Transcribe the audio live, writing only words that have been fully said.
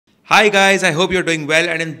Hi guys, I hope you're doing well,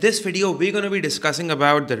 and in this video we're going to be discussing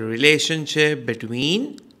about the relationship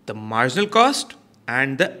between the marginal cost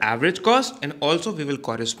and the average cost, and also we will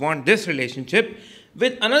correspond this relationship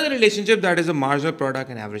with another relationship, that is a marginal product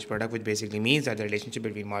and average product, which basically means that the relationship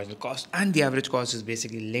between marginal cost and the average cost is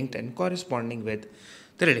basically linked and corresponding with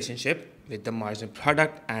the relationship with the marginal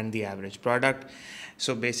product and the average product.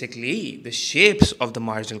 So basically, the shapes of the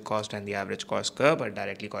marginal cost and the average cost curve are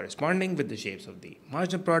directly corresponding with the shapes of the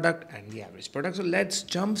marginal product and the average product. So let's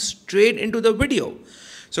jump straight into the video.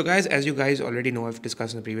 So guys, as you guys already know, I've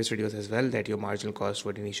discussed in the previous videos as well that your marginal cost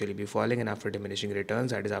would initially be falling, and after diminishing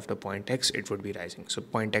returns, that is after point X, it would be rising. So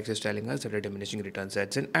point X is telling us that a diminishing return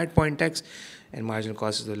sets in at point X, and marginal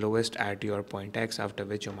cost is the lowest at your point X, after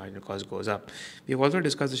which your marginal cost goes up. We've also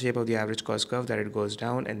discussed the shape of the average cost curve, that it goes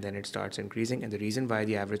down and then it starts increasing. And the reason why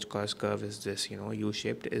the average cost curve is this,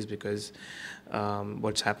 U-shaped, is because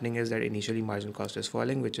what's happening is that initially marginal cost is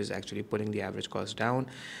falling, which is actually pulling the average cost down,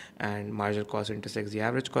 and marginal cost intersects the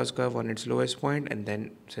average cost curve on its lowest point, and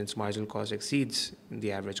then since marginal cost exceeds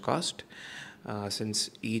the average cost,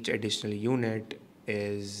 since each additional unit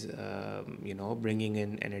is bringing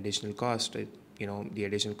in an additional cost, the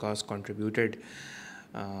additional cost contributed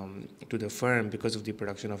to the firm because of the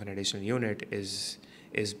production of an additional unit is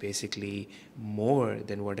basically more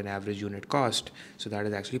than what an average unit cost. So that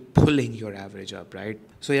is actually pulling your average up, right?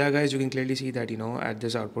 So yeah guys, you can clearly see that at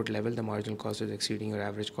this output level the marginal cost is exceeding your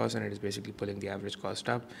average cost, and it is basically pulling the average cost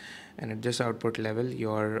up. And at this output level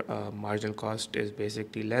your marginal cost is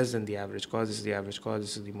basically less than the average cost. This is the average cost,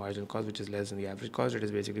 this is the marginal cost, which is less than the average cost. It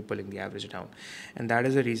is basically pulling the average down, and that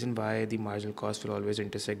is the reason why the marginal cost will always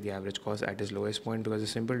intersect the average cost at its lowest point, because the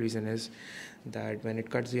simple reason is that when it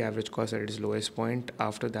cuts the average cost at its lowest point,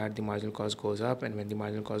 after that the marginal cost goes up, and when the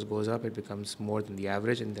marginal cost goes up it becomes more than the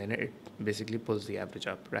average, and then it basically pulls the average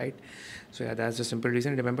up, right? So yeah, that's the simple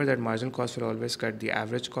reason. Remember that marginal cost will always cut the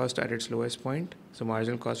average cost at its lowest point. So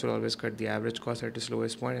marginal cost will always cut the average cost at its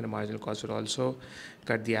lowest point, and the marginal cost will also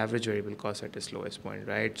cut the average variable cost at its lowest point,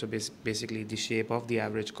 right? So basically the shape of the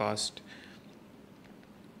average cost,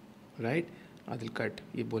 right? Adil cut,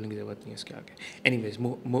 ये बोलने की ज़रूरत नहीं है इसके आगे. Anyways,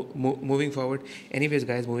 moving forward. Anyways,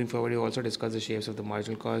 guys, moving forward, we also discuss the shapes of the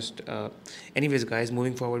marginal cost. Anyways, guys,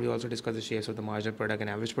 moving forward, we also discuss the shapes of the marginal product and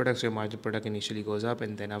average product. So your marginal product initially goes up,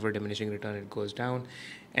 and then after diminishing return, it goes down,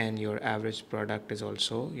 and your average product is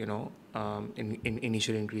also,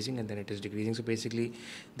 initially increasing, and then it is decreasing. So basically,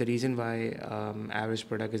 the reason why average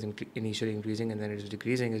product is initially increasing and then it is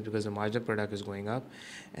decreasing is because the marginal product is going up,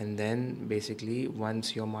 and then basically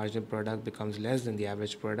once your marginal product becomes less than the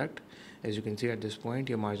average product, as you can see at this point,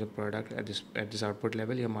 your marginal product at this output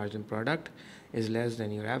level, your marginal product is less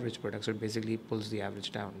than your average product, so it basically pulls the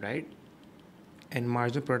average down, right? And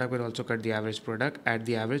marginal product will also cut the average product at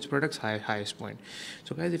the average product's highest point.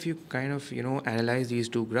 So guys, if you kind of analyze these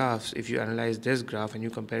two graphs, if you analyze this graph and you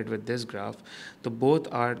compare it with this graph, both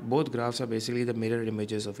graphs are basically the mirror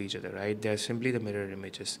images of each other, right? They are simply the mirror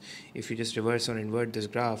images. If you just reverse or invert this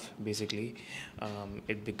graph, basically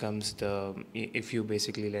it becomes if you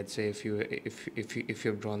basically, let's say, if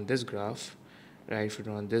you've drawn this graph, right? If you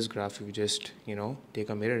draw on this graph, if you just take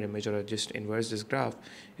a mirror image or just inverse this graph,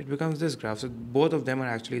 it becomes this graph. So both of them are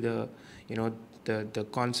actually the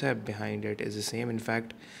concept behind it is the same. In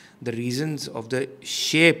fact, the reasons of the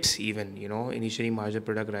shapes, even initially marginal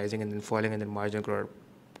product rising and then falling, and then marginal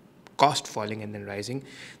cost falling and then rising,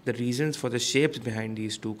 the reasons for the shapes behind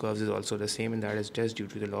these two curves is also the same, and that is just due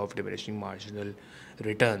to the law of diminishing marginal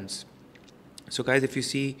returns. So guys, if you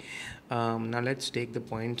see, now let's take the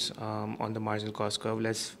points on the marginal cost curve.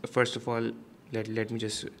 Let's first of all, let me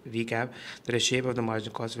just recap that the shape of the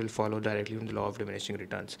marginal cost will follow directly from the law of diminishing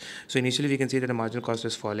returns. So initially we can see that the marginal cost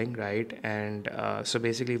is falling, right? And so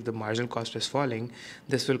basically if the marginal cost is falling,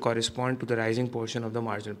 this will correspond to the rising portion of the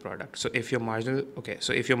marginal product. So if your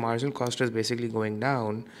marginal cost is basically going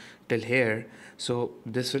down till here, so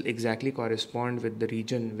this will exactly correspond with the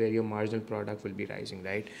region where your marginal product will be rising,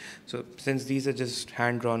 right? So since these are just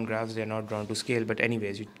hand-drawn graphs, they are not drawn to scale, but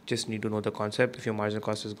anyways, you just need to know the concept. If your marginal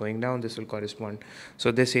cost is going down, this will correspond.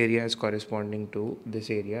 So this area is corresponding to this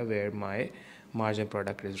area where my marginal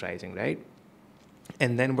product is rising, right?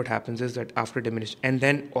 And then what happens is that after diminished, and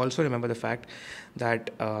then also remember the fact that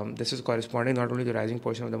this is corresponding not only to the rising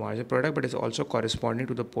portion of the marginal product, but it's also corresponding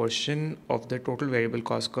to the portion of the total variable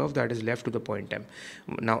cost curve that is left to the point M.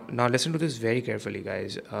 Now listen to this very carefully,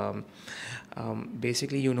 guys.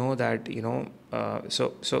 Basically, that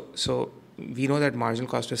so we know that marginal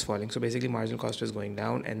cost is falling. So basically marginal cost is going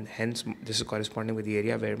down, and hence this is corresponding with the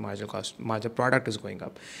area where marginal product is going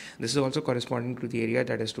up. This is also corresponding to the area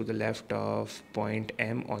that is to the left of point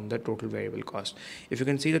M on the total variable cost. If you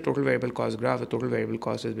can see the total variable cost graph, the total variable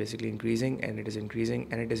cost is basically increasing, and it is increasing,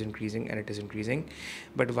 and it is increasing, and it is increasing.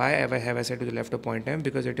 But why have I said to the left of point M?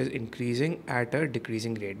 Because it is increasing at a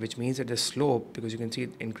decreasing rate, which means that the slope, because you can see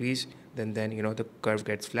it increase, then the curve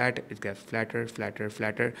gets flat, it gets flatter,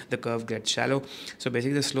 the curve gets shallow. So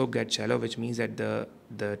basically the slope gets shallow, which means that the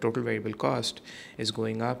total variable cost is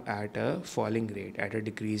going up at a falling rate, at a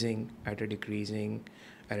decreasing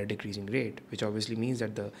rate, which obviously means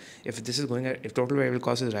that if total variable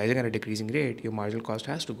cost is rising at a decreasing rate, your marginal cost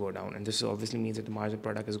has to go down, and this obviously means that the marginal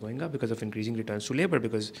product is going up because of increasing returns to labor,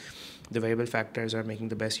 because the variable factors are making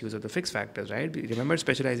the best use of the fixed factors, right? Remember,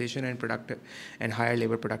 specialization and higher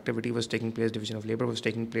labor productivity was taking place, division of labor was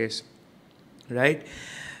taking place, right?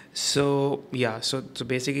 So yeah, so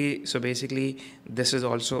basically this is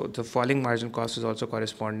also, the falling marginal cost is also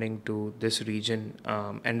corresponding to this region,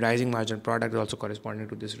 and rising marginal product is also corresponding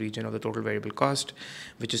to this region of the total variable cost,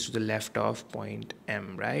 which is to the left of point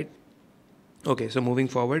M, right? Okay, so moving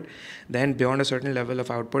forward, then beyond a certain level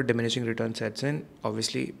of output, diminishing return sets in.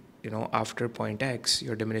 Obviously, after point X,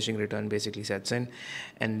 your diminishing return basically sets in,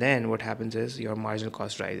 and then what happens is your marginal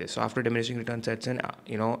cost rises. So after diminishing return sets in,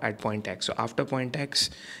 at point X. So after point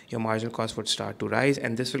X, your marginal cost would start to rise,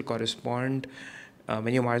 and this will correspond,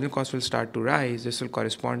 when your marginal cost will start to rise, this will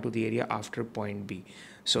correspond to the area after point B.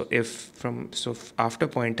 So after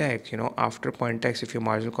point X, if your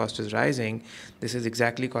marginal cost is rising, this is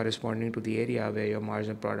exactly corresponding to the area where your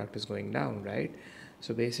marginal product is going down, right?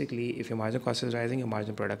 So basically, if your marginal cost is rising, your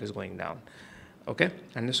marginal product is going down. Okay,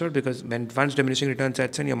 understood? Because once diminishing return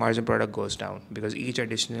sets in, your marginal product goes down, because each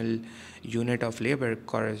additional unit of labor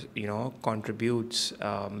contributes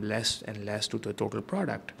less and less to the total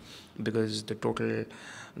product, because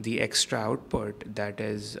the extra output that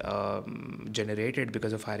is generated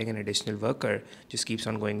because of hiring an additional worker just keeps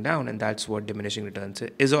on going down, and that's what diminishing returns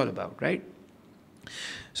is all about, right?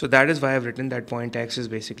 So that is why I've written that point X is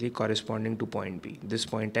basically corresponding to point B. This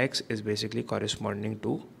point X is basically corresponding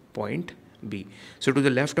to point B. So to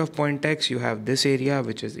the left of point X, you have this area,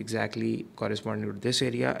 which is exactly corresponding to this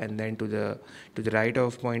area, and then to the right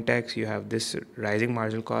of point X, you have this rising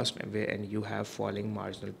marginal cost, and you have falling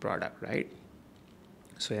marginal product, right?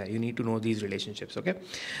 So yeah, you need to know these relationships, okay?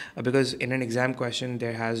 Because in an exam question,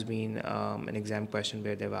 there has been an exam question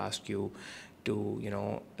where they've asked you to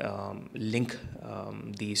link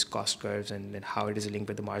these cost curves, and then how it is linked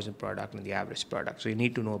with the marginal product and the average product. So you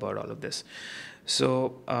need to know about all of this.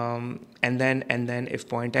 So and then if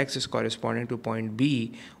point X is corresponding to point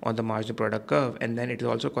B on the marginal product curve, and then it is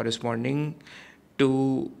also corresponding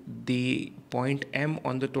to the point M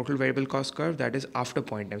on the total variable cost curve, that is after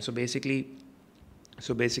point M. So basically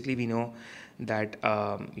we know that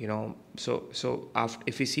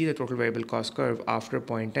if we see the total variable cost curve after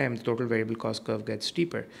point M, the total variable cost curve gets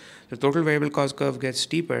steeper. The total variable cost curve gets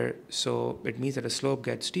steeper, so it means that the slope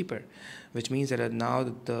gets steeper, which means that now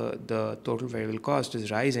the total variable cost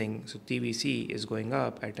is rising, so TVC is going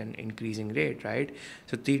up at an increasing rate, right?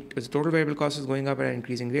 So the total variable cost is going up at an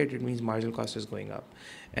increasing rate, it means marginal cost is going up.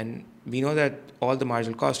 And we know that all the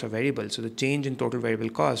marginal costs are variable, so the change in total variable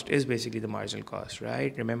cost is basically the marginal cost,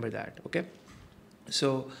 right? Remember that, okay?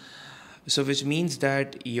 So which means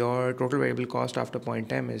that your total variable cost after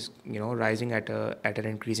point M is rising at an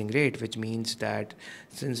increasing rate, which means that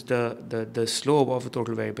since the slope of the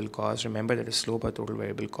total variable cost, remember that the slope of total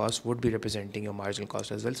variable cost would be representing your marginal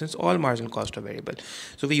cost as well, since all marginal costs are variable.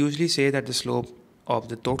 So we usually say that the slope of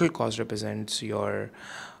the total cost represents your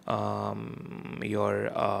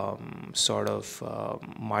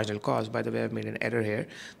marginal cost. By the way, I've made an error here.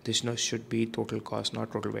 This should be total cost,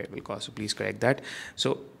 not total variable cost, so please correct that.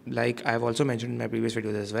 So like I've also mentioned in my previous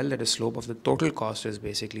videos as well, that the slope of the total cost is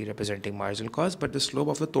basically representing marginal cost, but the slope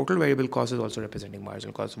of the total variable cost is also representing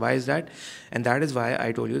marginal cost. Why is that? And that is why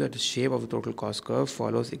I told you that the shape of the total cost curve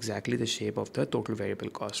follows exactly the shape of the total variable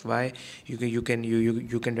cost. Why? You can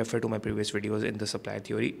refer to my previous videos in the supply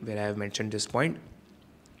theory where I have mentioned this point.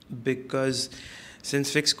 Because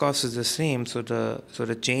since fixed cost is the same, so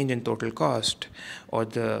the change in total cost, or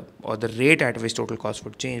the rate at which total cost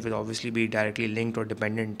would change, will obviously be directly linked or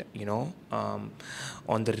dependent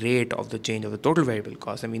on the rate of the change of the total variable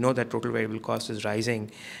cost. And we know that total variable cost is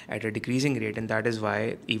rising at a decreasing rate, and that is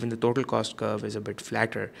why even the total cost curve is a bit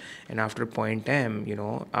flatter. And after point M,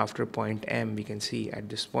 we can see at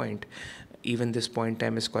this point even this point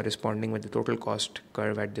time is corresponding with the total cost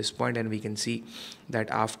curve at this point, and we can see that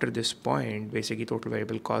after this point basically total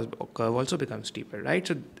variable cost curve also becomes steeper, right?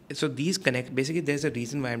 So these connect, basically there's a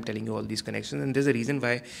reason why I'm telling you all these connections, and there's a reason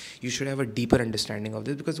why you should have a deeper understanding of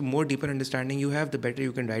this, because the more deeper understanding you have, the better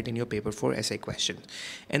you can write in your paper 4 essay questions,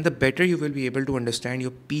 and the better you will be able to understand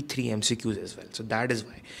your P3 MCQs as well. So that is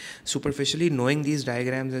why superficially knowing these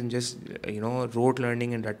diagrams and just rote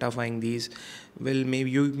learning and ratifying these will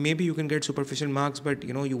maybe you can get superficial marks, but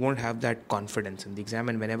you won't have that confidence in the exam.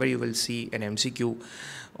 And whenever you will see an MCQ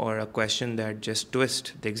or a question that just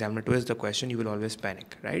the examiner twists the question, you will always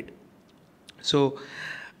panic, right? So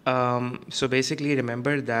basically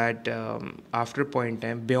remember that after point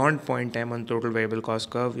time, beyond point time on total variable cost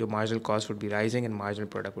curve, your marginal cost would be rising and marginal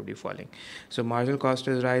product would be falling. So marginal cost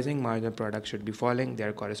is rising, marginal product should be falling. They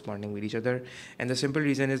are corresponding with each other, and the simple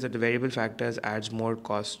reason is that the variable factors adds more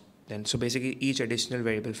cost. Then, so basically each additional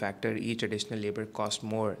variable factor, each additional labor costs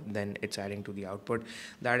more than it's adding to the output.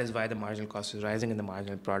 That is why the marginal cost is rising and the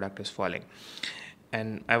marginal product is falling.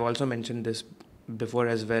 And I've also mentioned this before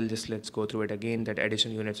as well, just let's go through it again, that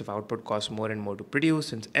additional units of output cost more and more to produce,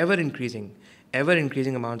 since ever increasing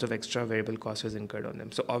amounts of extra variable cost is incurred on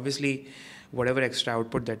them. So obviously whatever extra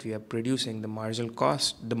output that we are producing, the marginal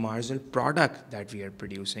cost, the marginal product that we are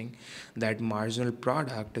producing, that marginal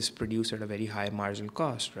product is produced at a very high marginal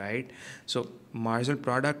cost, right? So marginal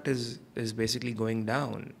product is basically going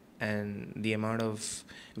down, and the amount of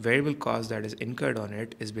variable cost that is incurred on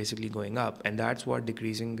it is basically going up, and that's what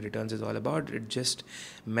decreasing returns is all about. It just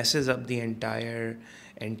messes up the entire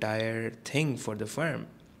thing for the firm,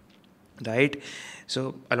 right?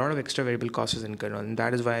 So a lot of extra variable cost is incurred on, and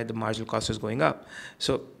that is why the marginal cost is going up.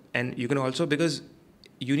 So, and you can also, because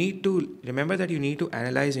you need to remember that you need to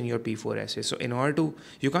analyze in your P4 essay. So in order to,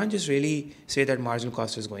 you can't just really say that marginal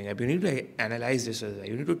cost is going up. You need to analyze this as well.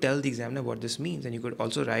 You need to tell the examiner what this means. And you could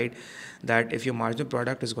also write that if your marginal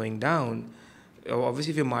product is going down,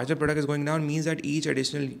 obviously if your marginal product is going down, means that each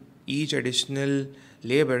additional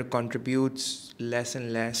labor contributes less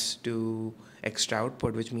and less to extra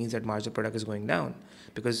output, which means that marginal product is going down,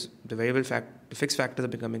 because the fixed factors are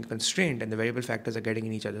becoming constrained and the variable factors are getting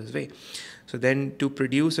in each other's way. So then to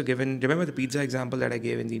produce a given, remember the pizza example that I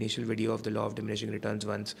gave in the initial video of the law of diminishing returns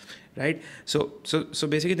once, right? So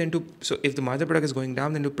basically then so if the marginal product is going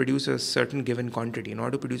down, then to produce a certain given quantity, in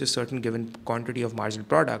order to produce a certain given quantity of marginal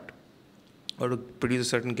product, or to produce a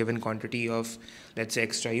certain given quantity of, let's say,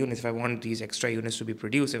 extra units, if I want these extra units to be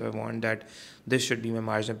produced, if I want that this should be my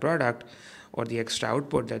marginal product, or the extra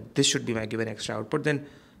output, that this should be my given extra output, then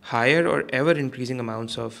higher or ever increasing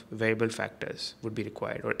amounts of variable factors would be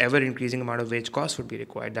required, or ever increasing amount of wage costs would be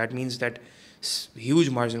required. That means that huge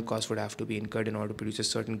marginal costs would have to be incurred in order to produce a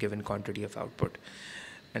certain given quantity of output.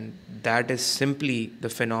 And that is simply the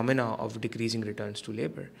phenomena of decreasing returns to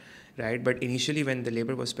labor, right? But initially when the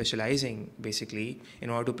labor was specializing, basically, in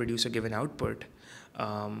order to produce a given output,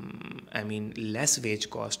 less wage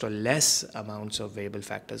cost or less amounts of variable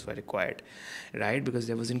factors were required, right? Because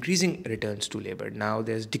there was increasing returns to labor. Now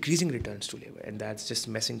there's decreasing returns to labor, and that's just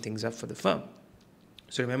messing things up for the firm.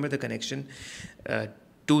 So remember the connection.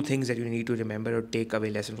 Two things that you need to remember or take away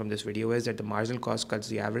lesson from this video is that the marginal cost cuts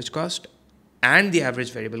the average cost and the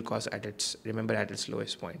average variable cost at its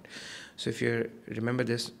lowest point. So if you remember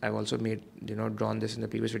this, I've also drawn this in the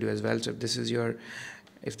previous video as well. So if this is your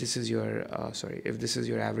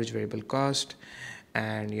average variable cost,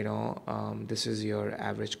 and this is your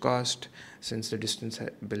average cost, since the distance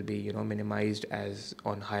will be minimized as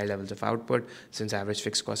on higher levels of output, since average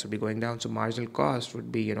fixed cost will be going down, so marginal cost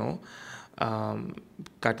would be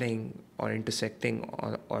cutting or intersecting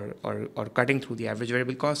or cutting through the average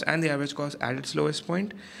variable cost and the average cost at its lowest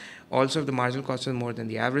point. Also, if the marginal cost is more than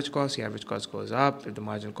the average cost goes up. If the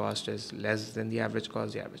marginal cost is less than the average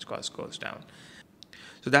cost goes down.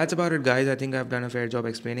 So that's about it, guys. I think I've done a fair job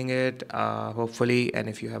explaining it, hopefully. And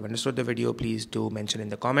if you have understood the video, please do mention in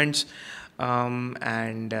the comments.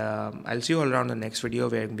 I'll see you all around the next video,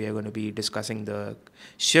 where we are going to be discussing the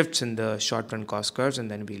shifts in the short-run cost curves,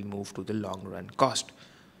 and then we'll move to the long-run cost.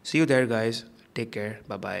 See you there, guys. Take care.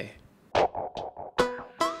 Bye-bye.